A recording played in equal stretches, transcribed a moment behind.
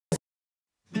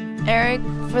Eric,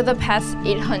 for the past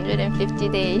 850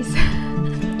 days,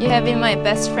 you have been my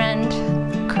best friend,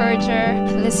 encourager,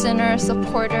 listener,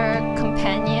 supporter,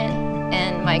 companion,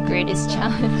 and my greatest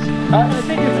challenge. I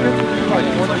think it's good to do like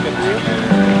more like a group.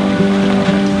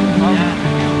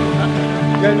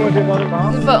 You guys want to do another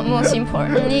mom? But most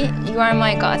importantly, you are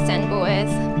my godsend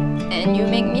Boaz, and you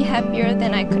make me happier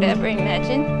than I could ever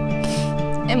imagine,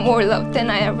 and more loved than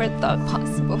I ever thought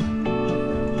possible.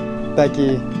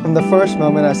 Becky, from the first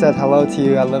moment I said hello to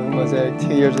you at Living Mosaic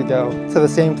 2 years ago, to the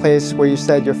same place where you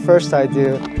said your first I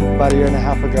do about a year and a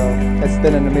half ago, it's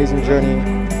been an amazing journey,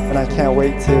 and I can't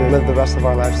wait to live the rest of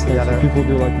our lives together. People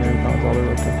do like marathons all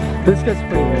over. This gets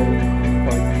pretty hairy,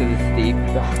 like to the steep.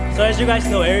 So as you guys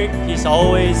know, Eric, he's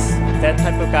always that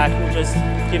type of guy who just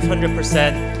gives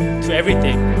 100% to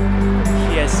everything.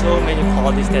 He has so many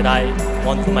qualities that I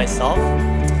want for myself,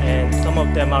 and some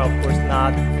of them are of course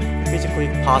not physically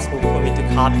possible for me to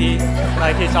copy,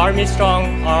 like his army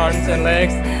strong arms and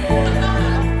legs.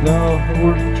 No,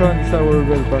 we're trying to decide where we're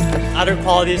going to breakfast. Other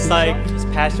qualities like his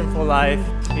passion for life,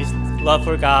 his love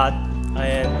for God,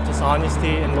 and just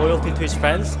honesty and loyalty to his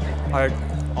friends are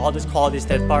all these qualities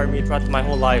that bar me throughout my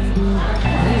whole life.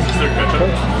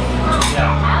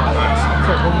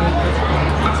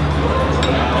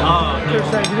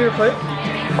 Did you play?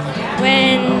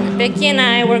 When Becky and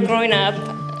I were growing up,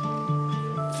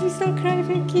 please don't cry,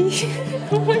 Becky.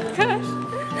 Oh my gosh.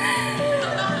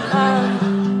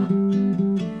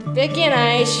 Becky and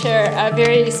I share a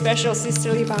very special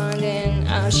sisterly bond,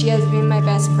 and she has been my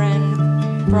best friend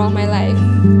for all my life.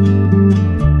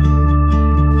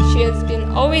 She has been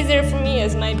always there for me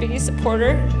as my biggest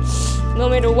supporter. No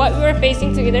matter what we were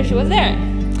facing together, she was there.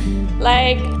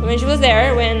 Like when she was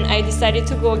there when I decided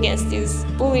to go against these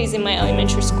bullies in my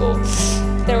elementary school.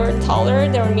 They were taller,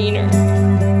 they were meaner.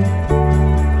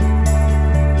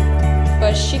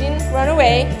 But she didn't run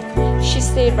away. She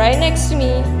stayed right next to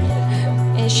me,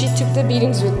 and she took the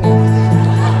beatings with me.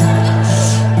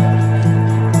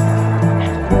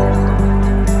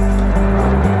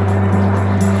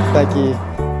 Becky,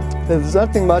 there's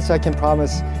nothing much I can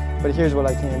promise, but here's what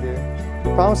I can do.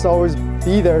 Promise to always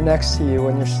be there next to you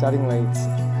when you're studying late.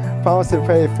 Promise to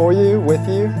pray for you, with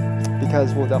you,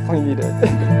 because we'll definitely need it.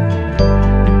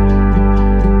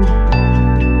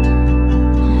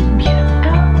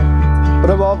 But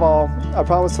above all, I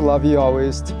promise to love you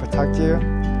always, to protect you,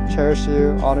 cherish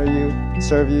you, honor you,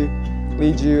 serve you,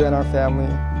 lead you and our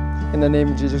family. In the name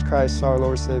of Jesus Christ, our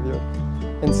Lord Savior.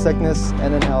 In sickness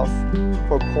and in health,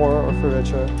 for poor or for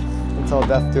richer, until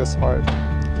death do us part.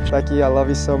 Becky, I love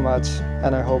you so much,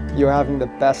 and I hope you're having the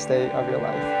best day of your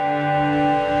life.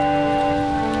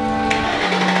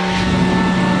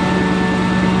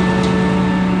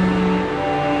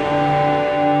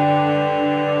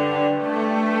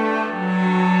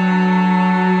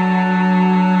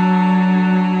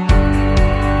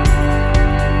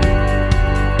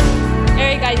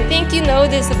 Eric, I think you know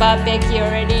this about Becky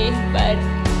already, but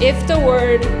if the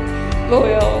word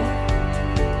loyal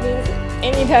means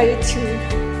any value to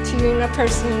you in a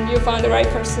person, you found the right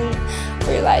person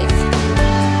for your life.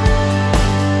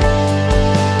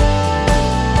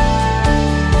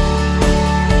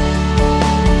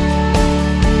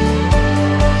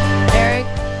 Eric,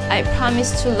 I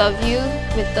promise to love you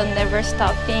with the never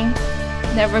stopping,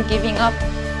 never giving up,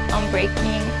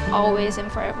 unbreaking, always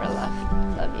and forever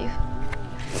love. Love you.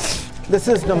 This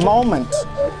is the moment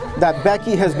that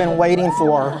Becky has been waiting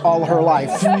for all her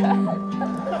life.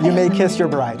 You may kiss your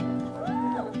bride.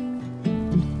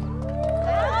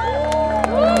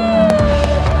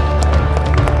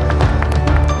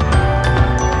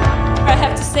 I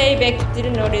have to say, Becky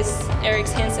didn't notice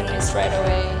Eric's handsomeness right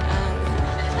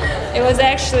away. It was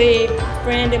actually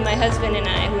Brandon, my husband, and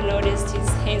I who noticed his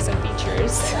handsome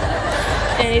features.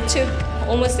 And it took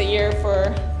almost a year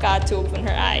for God to open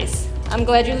her eyes. I'm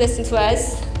glad you listened to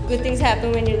us. Good things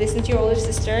happen when you listen to your older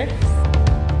sister.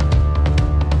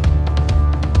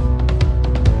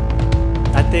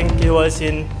 I think it was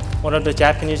in one of the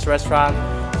Japanese restaurants.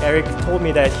 Eric told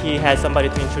me that he had somebody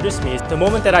to introduce me. The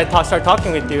moment that I started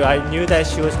talking with you, I knew that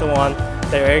she was the one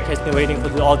that Eric has been waiting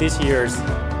for all these years.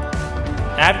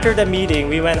 After the meeting,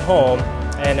 we went home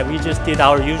and we just did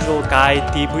our usual guy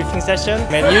debriefing session.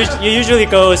 And it usually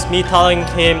goes me telling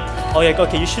him, oh yeah,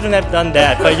 okay, you shouldn't have done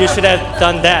that, but you should have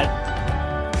done that.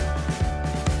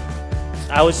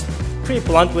 I was pretty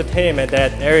blunt with him and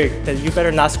that, Eric, that you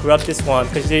better not screw up this one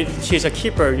because she's a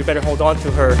keeper, you better hold on to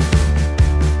her.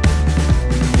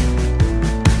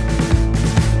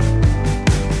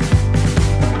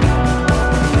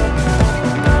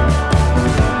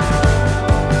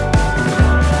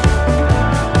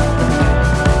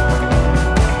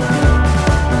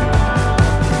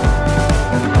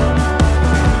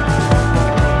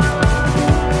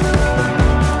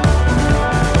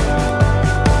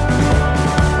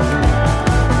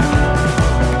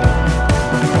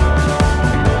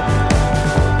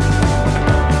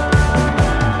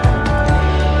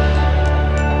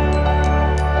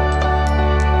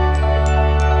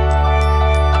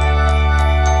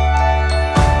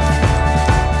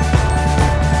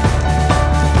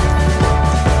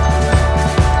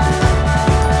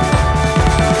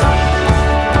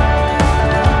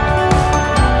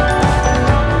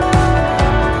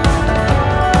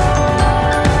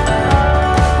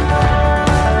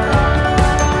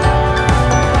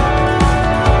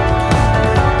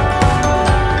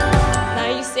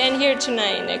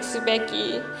 tonight next to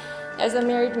Becky as a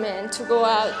married man to go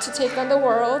out to take on the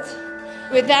world.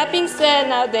 With that being said,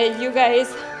 now that you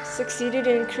guys succeeded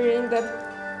in creating the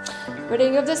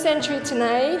wedding of the century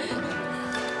tonight,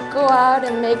 go out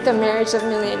and make the marriage of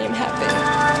millennium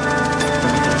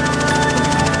happen.